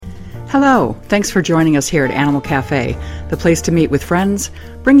Hello, thanks for joining us here at Animal Cafe, the place to meet with friends,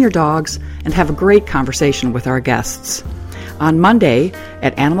 bring your dogs, and have a great conversation with our guests. On Monday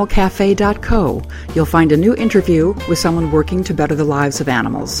at animalcafe.co, you'll find a new interview with someone working to better the lives of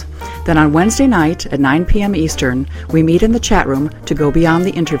animals. Then on Wednesday night at 9 p.m. Eastern, we meet in the chat room to go beyond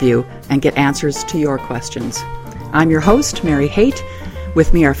the interview and get answers to your questions. I'm your host, Mary Haight.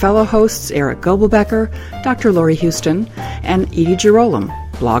 With me are fellow hosts Eric Gobelbecker, Dr. Lori Houston, and Edie Girolamo,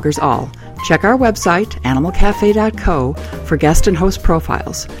 bloggers all. Check our website, animalcafe.co, for guest and host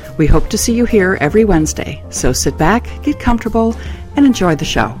profiles. We hope to see you here every Wednesday, so sit back, get comfortable, and enjoy the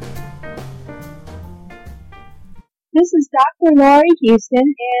show. This is Dr. Lori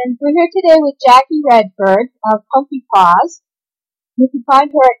Houston, and we're here today with Jacque Redford of Comfy Paws. You can find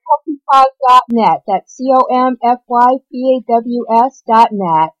her at comfypaws.net. That's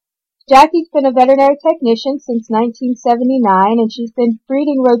comfypaws.net. Jacque's been a veterinary technician since 1979, and she's been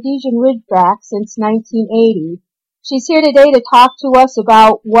breeding Rhodesian Ridgeback since 1980. She's here today to talk to us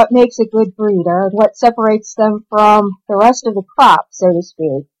about what makes a good breeder and what separates them from the rest of the crop, so to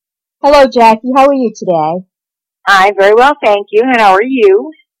speak. Hello, Jacque. How are you today? I'm very well, thank you. And how are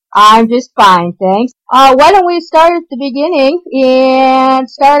you? I'm just fine, thanks. Why don't we start at the beginning and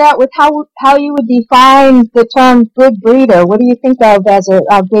start out with how you would define the term good breeder? What do you think of as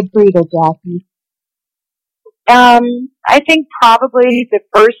a good breeder, Jacque? I think probably the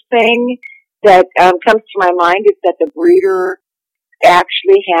first thing that comes to my mind is that the breeder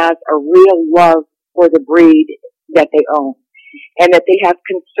actually has a real love for the breed that they own, and that they have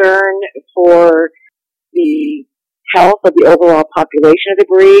concern for the health of the overall population of the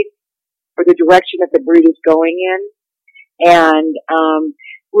breed, for the direction that the breed is going in, and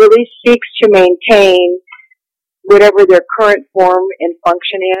really seeks to maintain whatever their current form and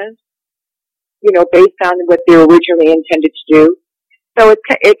function is, based on what they were originally intended to do. So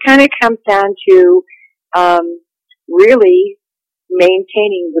it kind of comes down to really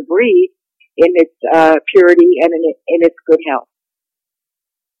maintaining the breed in its purity and in its good health.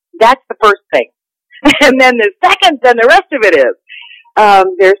 That's the first thing. And then the second, then the rest of it is.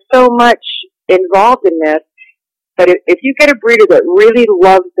 There's so much involved in this, but if you get a breeder that really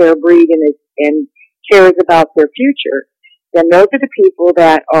loves their breed and cares about their future, then those are the people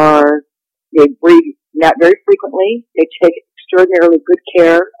that they breed not very frequently. They take extraordinarily good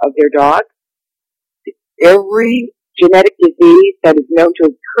care of their dog. Every genetic disease that is known to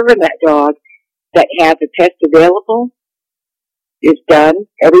occur in that dog that has a test available is done.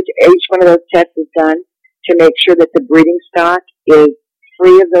 Each one of those tests is done to make sure that the breeding stock is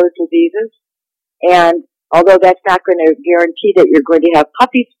free of those diseases. And although that's not going to guarantee that you're going to have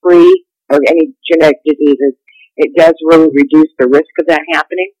puppies free of any genetic diseases, it does really reduce the risk of that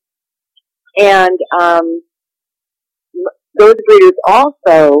happening. And those breeders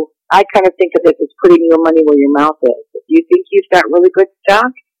also, I kind of think of this as putting your money where your mouth is. If you think you've got really good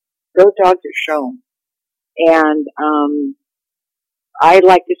stock, those dogs are shown. And I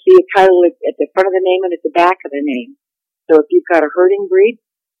like to see a title at the front of the name and at the back of the name. So if you've got a herding breed,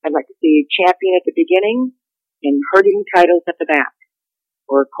 I'd like to see champion at the beginning and herding titles at the back,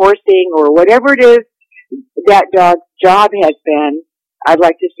 or coursing, or whatever it is that dog's job has been. I'd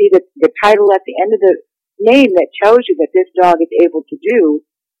like to see the title at the end of the name that tells you that this dog is able to do,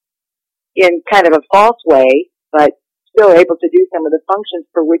 in kind of a false way, but still able to do some of the functions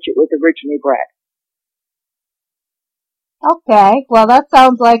for which it was originally bred. Okay, well that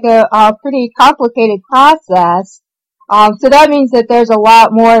sounds like a pretty complicated process. So that means that there's a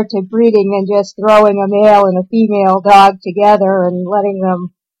lot more to breeding than just throwing a male and a female dog together and letting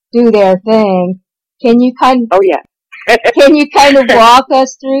them do their thing. Can you kind of walk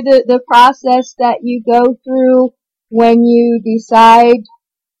us through the process that you go through when you decide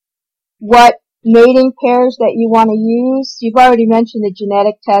what mating pairs that you want to use? You've already mentioned the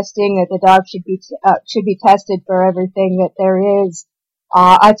genetic testing, that the dog should be tested for everything that there is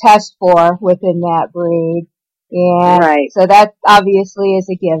a test for within that breed. And right. So that obviously is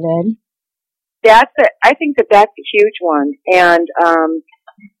a given. I think that's a huge one. And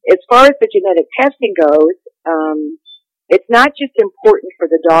as far as the genetic testing goes, it's not just important for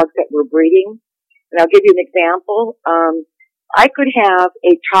the dogs that we're breeding. And I'll give you an example. I could have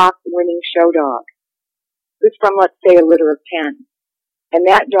a top-winning show dog who's from, let's say, a litter of 10. And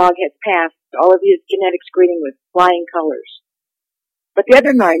that dog has passed all of his genetic screening with flying colors. But the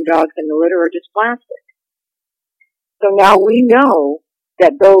other 9 dogs in the litter are dysplastic. So now we know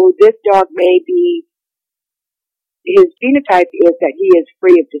that though this dog may be, his phenotype is that he is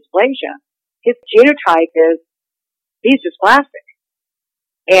free of dysplasia, his genotype is he's dysplastic.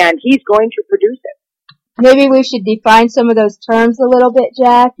 And he's going to produce it. maybe we should define some of those terms a little bit,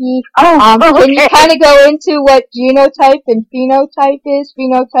 Jackie. Okay. Can you kind of go into what genotype and phenotype is?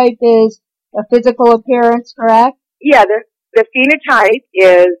 Phenotype is a physical appearance, correct? Yeah, the phenotype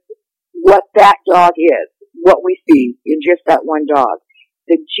is what that dog is, what we see in just that one dog.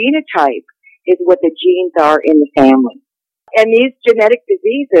 The genotype is what the genes are in the family. And these genetic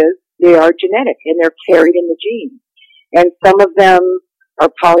diseases, they are genetic and they're carried in the genes. And some of them are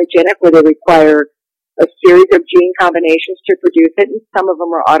polygenic where they require a series of gene combinations to produce it, and some of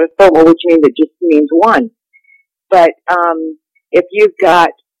them are autosomal, which means it just means one. But if you've got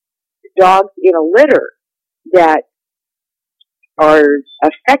dogs in a litter that are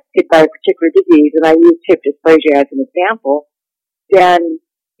affected by a particular disease, and I use hip dysplasia as an example, then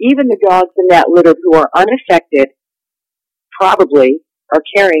even the dogs in that litter who are unaffected probably are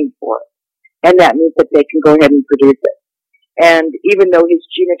carrying for it. And that means that they can go ahead and produce it. And even though his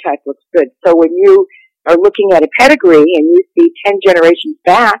genotype looks good. So when you are looking at a pedigree and you see 10 generations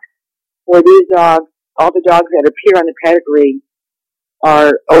back where these dogs, all the dogs that appear on the pedigree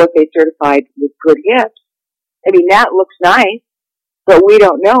are OFA certified with good hips, I mean, that looks nice, but we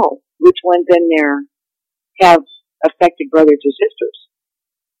don't know which ones in there have affected brothers or sisters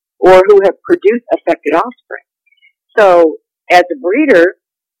or who have produced affected offspring. So as a breeder,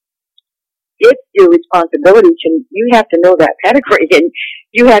 it's your responsibility you have to know that pedigree and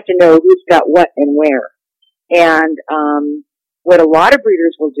you have to know who's got what and where. And what a lot of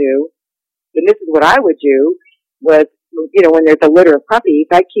breeders will do, and this is what I would do, was, when there's a litter of puppies,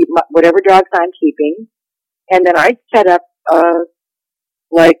 I keep whatever dogs I'm keeping, and then I set up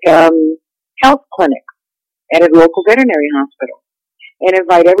health clinics at a local veterinary hospital and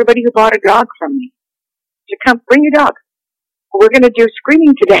invite everybody who bought a dog from me to come bring your dog. We're going to do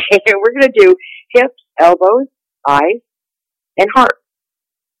screening today. We're going to do hips, elbows, eyes, and heart.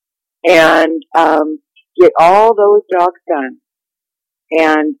 And get all those dogs done.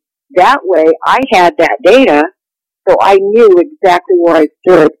 And that way I had that data, so I knew exactly where I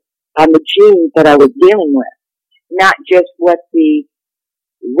stood on the genes that I was dealing with, not just what the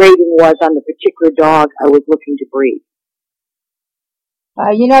rating was on the particular dog I was looking to breed.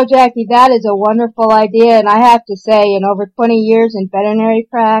 Jackie, that is a wonderful idea, and I have to say, in over 20 years in veterinary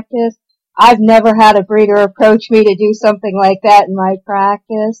practice, I've never had a breeder approach me to do something like that in my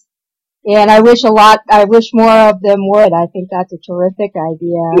practice. And I wish more of them would. I think that's a terrific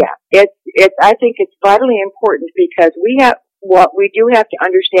idea. Yeah, I think it's vitally important because we do have to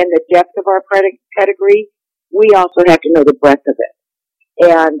understand the depth of our pedigree. We also have to know the breadth of it.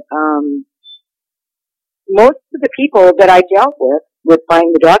 And, most of the people that I dealt with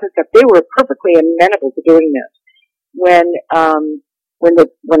buying the dog and stuff, they were perfectly amenable to doing this. When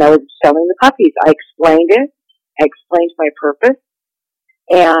I was selling the puppies, I explained it. I explained my purpose.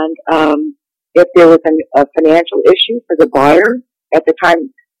 And if there was a financial issue for the buyer at the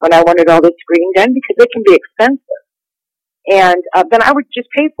time when I wanted all this screening done, because it can be expensive, and then I would just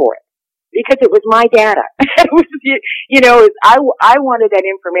pay for it because it was my data. It was, I wanted that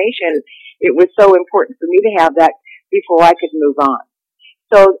information. It was so important for me to have that before I could move on.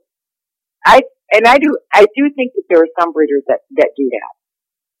 So I do think that there are some breeders that do that.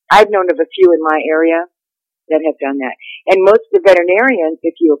 I've known of a few in my area that have done that. And most of the veterinarians,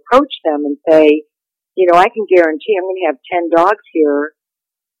 if you approach them and say, I can guarantee I'm going to have 10 dogs here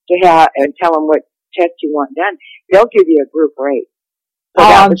to have, and tell them what test you want done, they'll give you a group rate. So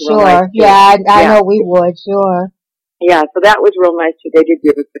I'm sure. Nice, I know we would, sure. Yeah, so that was real nice too. They did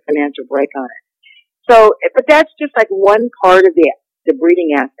give us the financial break on it. So, but that's just like one part of the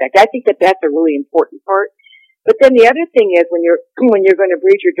breeding aspect. I think that that's a really important part. But then the other thing is when you're going to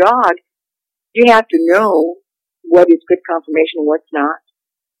breed your dog, you have to know what is good conformation and what's not,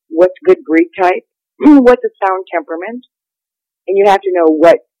 what's good breed type, what's a sound temperament, and you have to know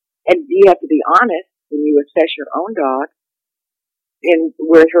and you have to be honest when you assess your own dog in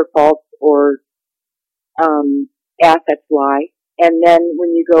where her faults or assets lie. And then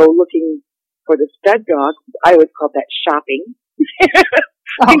when you go looking for the stud dog, I always call that shopping.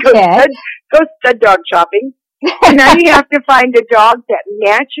 Okay. Go stud dog shopping. And now you have to find a dog that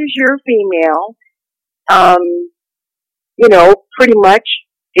matches your female, pretty much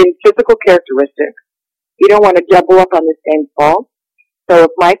in physical characteristics. You don't want to double up on the same fault. So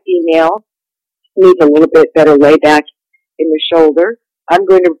if my female needs a little bit better layback in the shoulder, I'm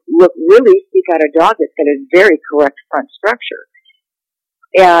going to seek out a dog that's got a very correct front structure.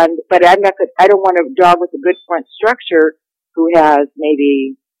 But I don't want a dog with a good front structure who has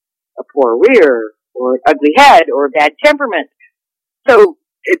maybe a poor rear or an ugly head or a bad temperament. So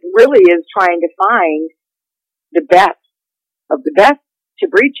it really is trying to find the best of the best to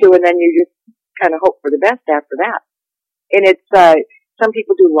breed to, and then you just kind of hope for the best after that. And it's, some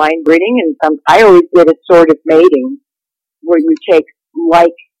people do line breeding, and I always did a sort of mating where you take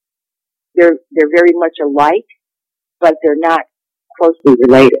they're very much alike, but they're not closely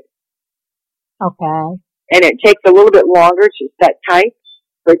related. Okay. And it takes a little bit longer to set types,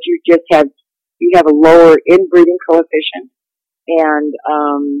 but you have a lower inbreeding coefficient, and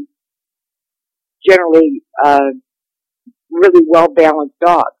generally really well balanced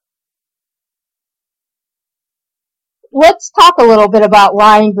dogs. Let's talk a little bit about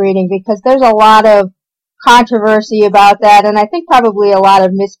line breeding, because there's a lot of controversy about that, and I think probably a lot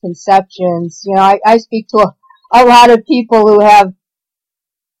of misconceptions. You know, I speak to a lot of people who have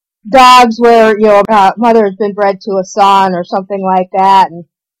dogs where, mother has been bred to a son or something like that, and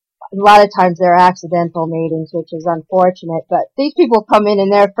a lot of times they're accidental matings, which is unfortunate, but these people come in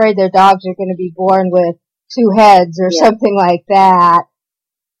and they're afraid their dogs are going to be born with 2 heads or something like that.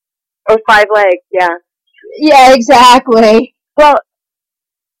 Or 5 legs, yeah. Yeah, exactly. Well,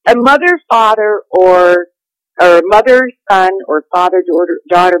 a mother-father or mother-son or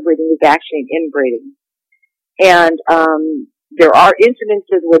father-daughter breeding is actually an inbreeding. And there are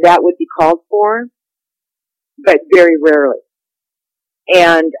incidences where that would be called for, but very rarely.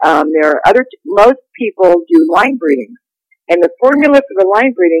 And there are most people do line breeding. And the formula for the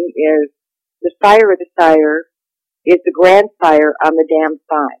line breeding is the sire of the sire is the grandsire on the dam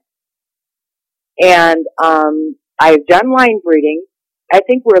side. And I've done line breeding. I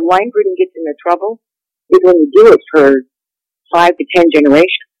think where line breeding gets into trouble is when you do it for 5 to 10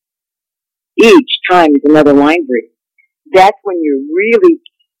 generations. Each time is another line breeding. That's when you're really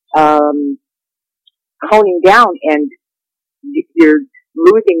honing down, and you're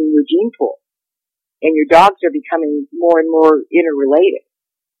losing your gene pool, and your dogs are becoming more and more interrelated.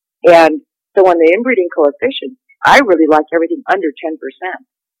 And so on the inbreeding coefficient, I really like everything under 10%.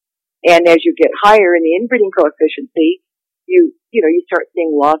 And as you get higher in the inbreeding coefficient, you start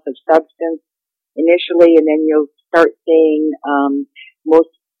seeing loss of substance initially, and then you'll start seeing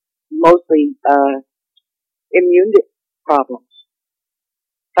mostly immune problems,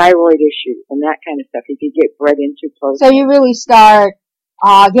 thyroid issues, and that kind of stuff if you get bred in too close. So you really start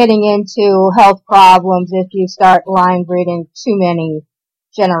getting into health problems if you start line breeding too many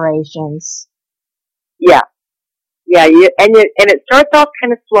generations. Yeah. And it starts off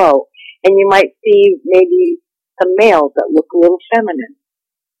kind of slow, and you might see maybe some males that look a little feminine.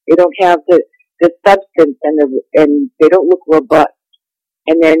 They don't have the substance, and they don't look robust.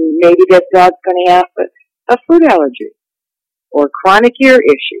 And then maybe that dog's going to have a food allergy or chronic ear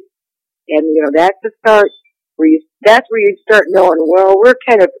issue. And, that's the start that's where you start knowing, well, we're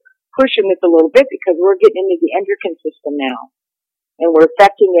kind of pushing this a little bit because we're getting into the endocrine system now. And we're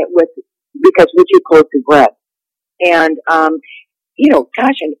affecting it because we're too closely bred. And,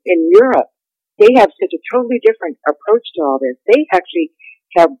 in Europe, they have such a totally different approach to all this. They actually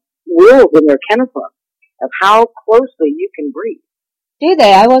have rules in their kennel club of how closely you can breed. Do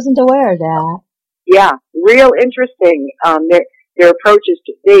they? I wasn't aware of that. Yeah, real interesting. Their approaches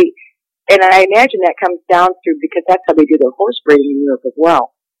and I imagine that comes down through because that's how they do their horse breeding in Europe as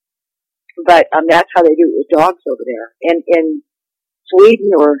well. But that's how they do it with dogs over there. And in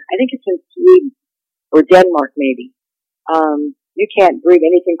Sweden, or I think it's in Sweden or Denmark maybe, you can't breed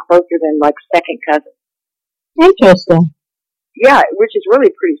anything closer than like second cousin. Interesting. Yeah, which is really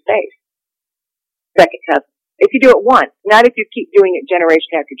pretty safe. Second cousin. If you do it once, not if you keep doing it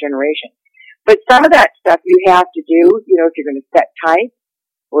generation after generation. But some of that stuff you have to do, if you're going to set type,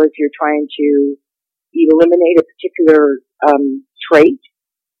 or if you're trying to eliminate a particular trait,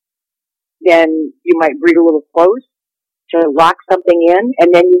 then you might breed a little close to lock something in,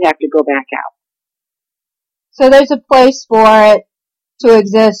 and then you have to go back out. So there's a place for it to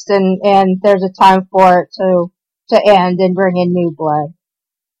exist, and there's a time for it to end and bring in new blood.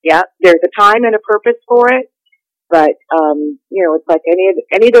 Yeah, there's a time and a purpose for it, but it's like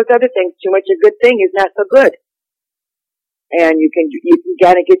any of those other things. Too much a good thing is not so good, and you can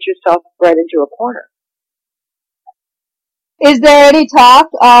kind of get yourself bred into a corner. Is there any talk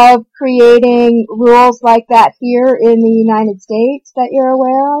of creating rules like that here in the United States that you're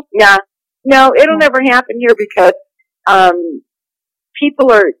aware of? Yeah. No, it'll never happen here because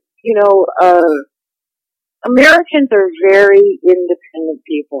people are, Americans are very independent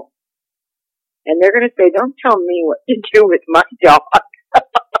people. And they're going to say, don't tell me what to do with my dog.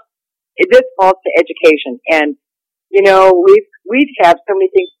 This falls to education. And, we have so many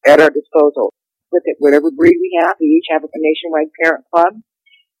things at our disposal. With it, whatever breed we have, we each have a nationwide parent club.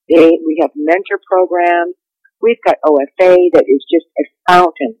 We have mentor programs. We've got OFA that is just a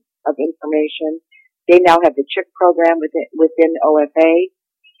fountain of information. They now have the CHIP program within OFA.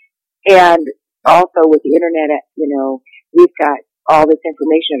 And also with the internet, we've got all this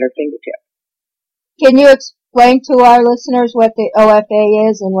information at our fingertips. Can you explain to our listeners what the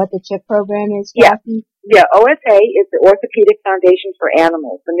OFA is and what the CHIP program is, Jackie? Yeah, OFA is the Orthopedic Foundation for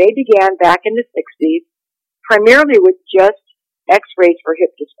Animals, and they began back in the 60s, primarily with just x-rays for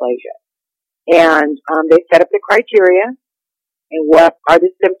hip dysplasia. And they set up the criteria and what are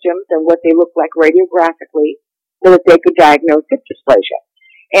the symptoms and what they look like radiographically so that they could diagnose hip dysplasia.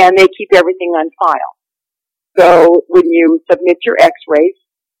 And they keep everything on file. So when you submit your x-rays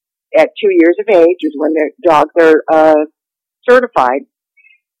at 2 years of age is when the dogs are certified,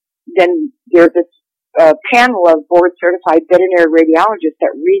 then there's a panel of board-certified veterinary radiologists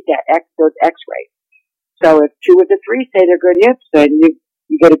that read those x-rays. So if 2 of the 3 say they're good hips, then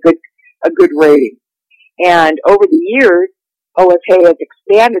you get a good rating. And over the years, OFA has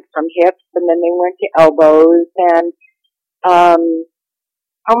expanded from hips, and then they went to elbows, and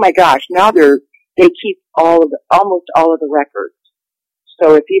oh my gosh, now they keep almost all of the records.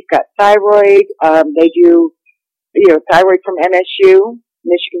 So if you've got thyroid, they do, thyroid from MSU,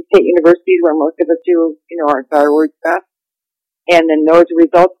 Michigan State University, where most of us do, our thyroid stuff. And then those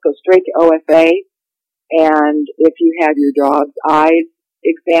results go straight to OFA. And if you have your dog's eyes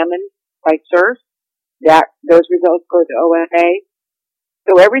examined by SIRF, those results go to OFA.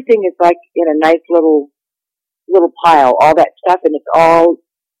 So everything is like in a nice little pile, all that stuff, and it's all,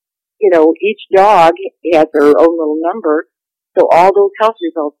 each dog has their own little number. So all those health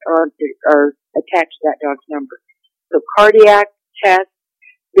results are attached to that dog's number. So cardiac tests,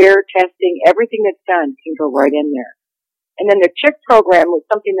 bear testing, everything that's done can go right in there. And then the CHIP program was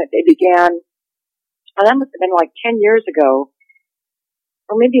something that they began, that must have been like 10 years ago,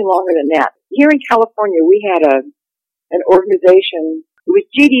 or maybe longer than that. Here in California, we had an organization, it was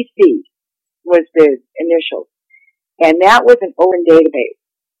GDC, was the initial. And that was an open database.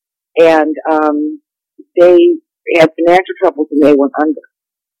 And they had financial troubles and they went under.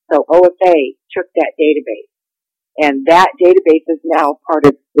 So OFA took that database. And that database is now part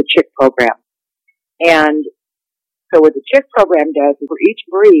of the CHIP program. And so what the CHIP program does is for each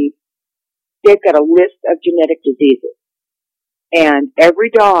breed, they've got a list of genetic diseases. And every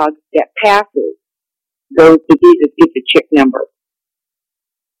dog that passes those diseases gets a CHIP number.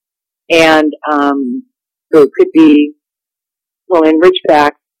 And so it could be, in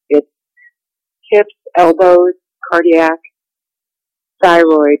Ridgeback, it's hips, elbows, cardiac,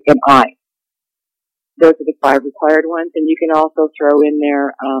 thyroid, and eye. Those are the 5 required ones. And you can also throw in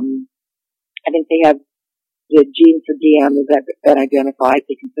there, I think they have the gene for DM is that identified.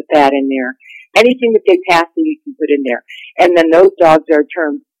 You can put that in there. Anything that they pass, you can put in there. And then those dogs are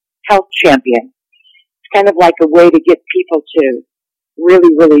termed health champions. It's kind of like a way to get people to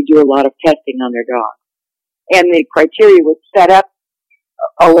really, really do a lot of testing on their dogs. And the criteria was set up,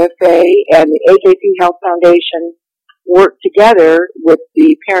 OFA and the AKC Health Foundation worked together with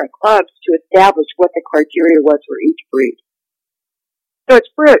the parent clubs to establish what the criteria was for each breed. So it's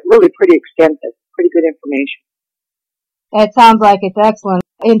really pretty extensive, pretty good information. It sounds like it's excellent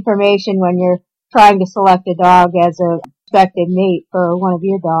information when you're trying to select a dog as a expected mate for one of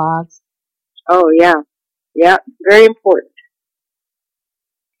your dogs. Oh, yeah. Yeah, very important.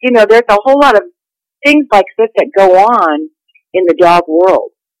 There's a whole lot of things like this that go on in the dog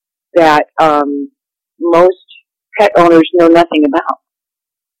world that most pet owners know nothing about.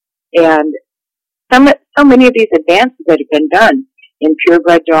 And so many of these advances that have been done in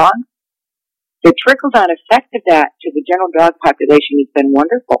purebred dogs, the trickle-down effect of that to the general dog population has been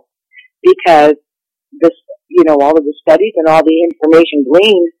wonderful because all of the studies and all the information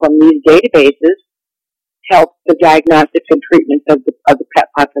gleaned from these databases help the diagnostics and treatments of the pet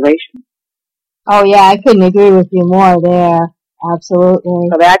population. Oh yeah, I couldn't agree with you more there. Absolutely.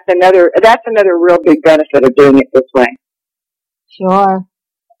 So that's another real big benefit of doing it this way. Sure.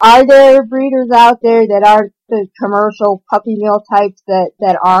 Are there breeders out there that aren't the commercial puppy mill types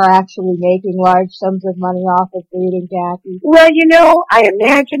that are actually making large sums of money off of breeding, Jackie? Well, I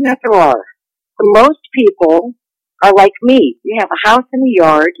imagine that there are. Most people are like me. You have a house and a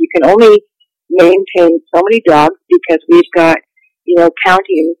yard. You can only maintain so many dogs because we've got,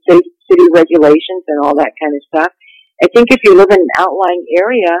 county and city regulations and all that kind of stuff. I think if you live in an outlying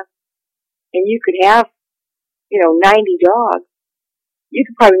area and you could have, 90 dogs, you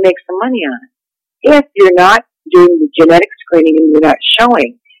could probably make some money on it. If you're not doing the genetic screening and you're not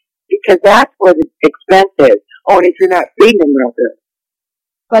showing, because that's where the expense is. Oh, and if you're not feeding them real good.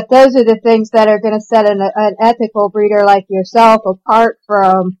 But those are the things that are going to set an ethical breeder like yourself apart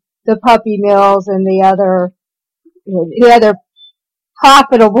from the puppy mills and the other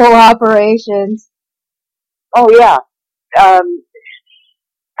profitable operations. Oh yeah.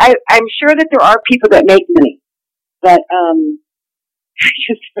 I'm sure that there are people that make money, but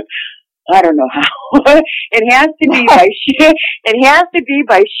I don't know how. It has to be by sheer. It has to be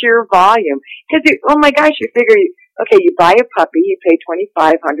by sheer volume. Because oh my gosh, you figure, okay, you buy a puppy, you pay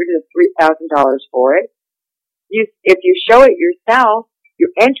 $2,500 to $3,000 for it. If you show it yourself, your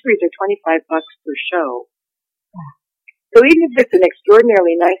entries are $25 per show. So even if it's an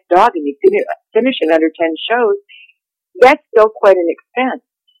extraordinarily nice dog and you finish in under 10 shows, that's still quite an expense.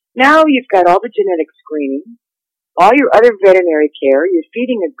 Now you've got all the genetic screening, all your other veterinary care, you're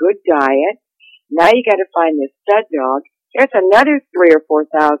feeding a good diet. Now you got to find this stud dog. There's another $3,000 or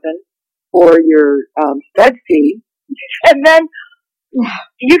 $4,000 for your stud fee, and then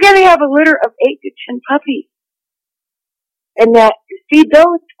you got to have a litter of 8 to 10 puppies, and that feed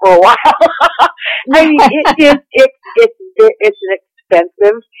those for a while. I mean, it's an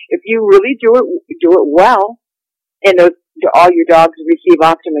expensive. If you really do it well, and all your dogs receive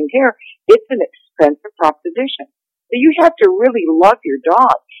optimum care, it's an expensive proposition. So you have to really love your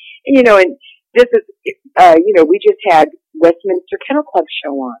dog. And this is, we just had Westminster Kennel Club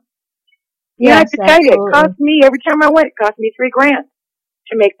show on. Yeah, I have to tell you, it cost me, every time I went, it cost me $3,000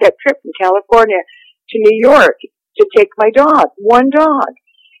 to make that trip from California to New York to take my dog, one dog.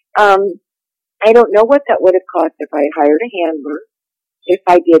 I don't know what that would have cost if I hired a handler, if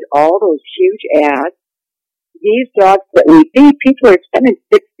I did all those huge ads. These dogs that we feed, people are spending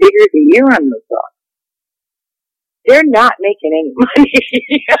 $6 figures a year on those dogs. They're not making any money.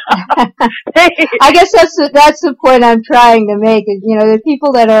 I guess that's the point I'm trying to make is, the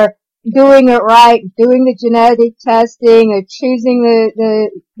people that are doing it right, doing the genetic testing, or choosing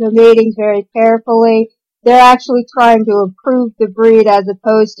the matings very carefully, they're actually trying to improve the breed as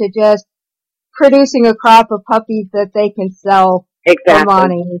opposed to just producing a crop of puppies that they can sell for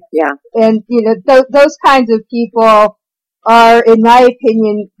money. Yeah. And, those kinds of people are, in my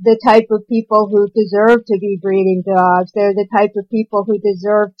opinion, the type of people who deserve to be breeding dogs. They're the type of people who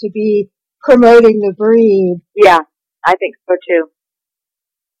deserve to be promoting the breed. Yeah, I think so too.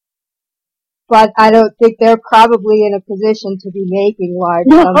 But I don't think they're probably in a position to be making large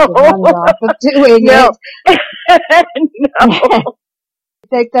sums of money off of doing it. No. I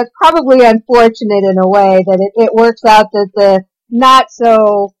think that's probably unfortunate in a way that it works out that the not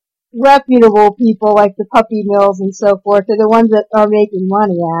so reputable people like the puppy mills and so forth are the ones that are making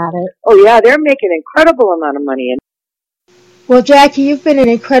money at it. Oh yeah, they're making an incredible amount of money. Well, Jackie, you've been an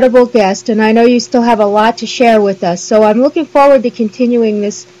incredible guest, and I know you still have a lot to share with us, so I'm looking forward to continuing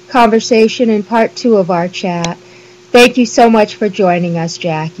this conversation in part 2 of our chat. Thank you so much for joining us,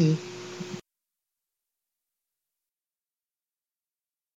 Jackie.